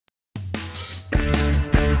Hey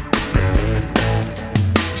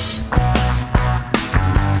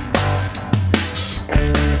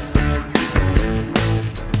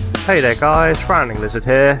there guys, Frowning Lizard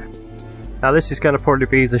here. Now this is going to probably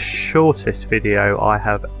be the shortest video I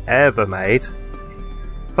have ever made,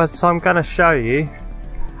 but I'm going to show you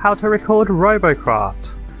how to record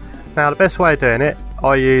Robocraft. Now the best way of doing it,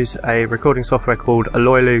 I use a recording software called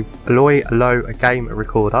LoiLo Game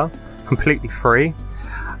Recorder, completely free,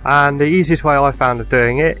 and the easiest way I found of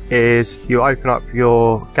doing it is you open up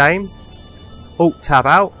your game, Alt tab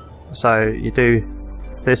out, so you do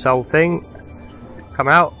this whole thing, come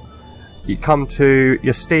out, you come to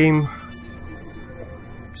your Steam,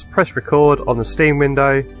 just press record on the Steam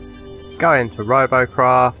window, go into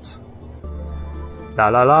Robocraft, la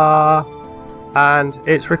la la, and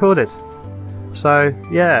it's recorded. So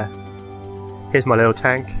yeah, here's my little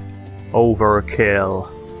tank, overkill.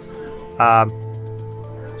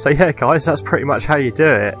 So yeah guys, that's pretty much how you do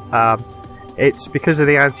it. It's because of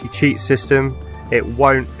the anti-cheat system, it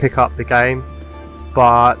won't pick up the game,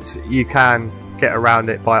 but you can get around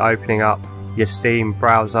it by opening up your Steam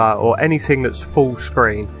browser or anything that's full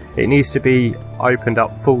screen. It needs to be opened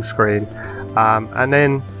up full screen, and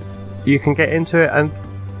then you can get into it and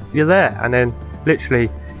you're there, and then literally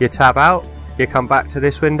you tab out, you come back to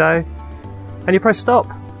this window and you press stop.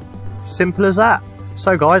 Simple as that.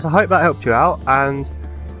 So guys, I hope that helped you out, and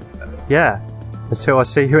yeah, until I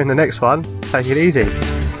see you in the next one, take it easy.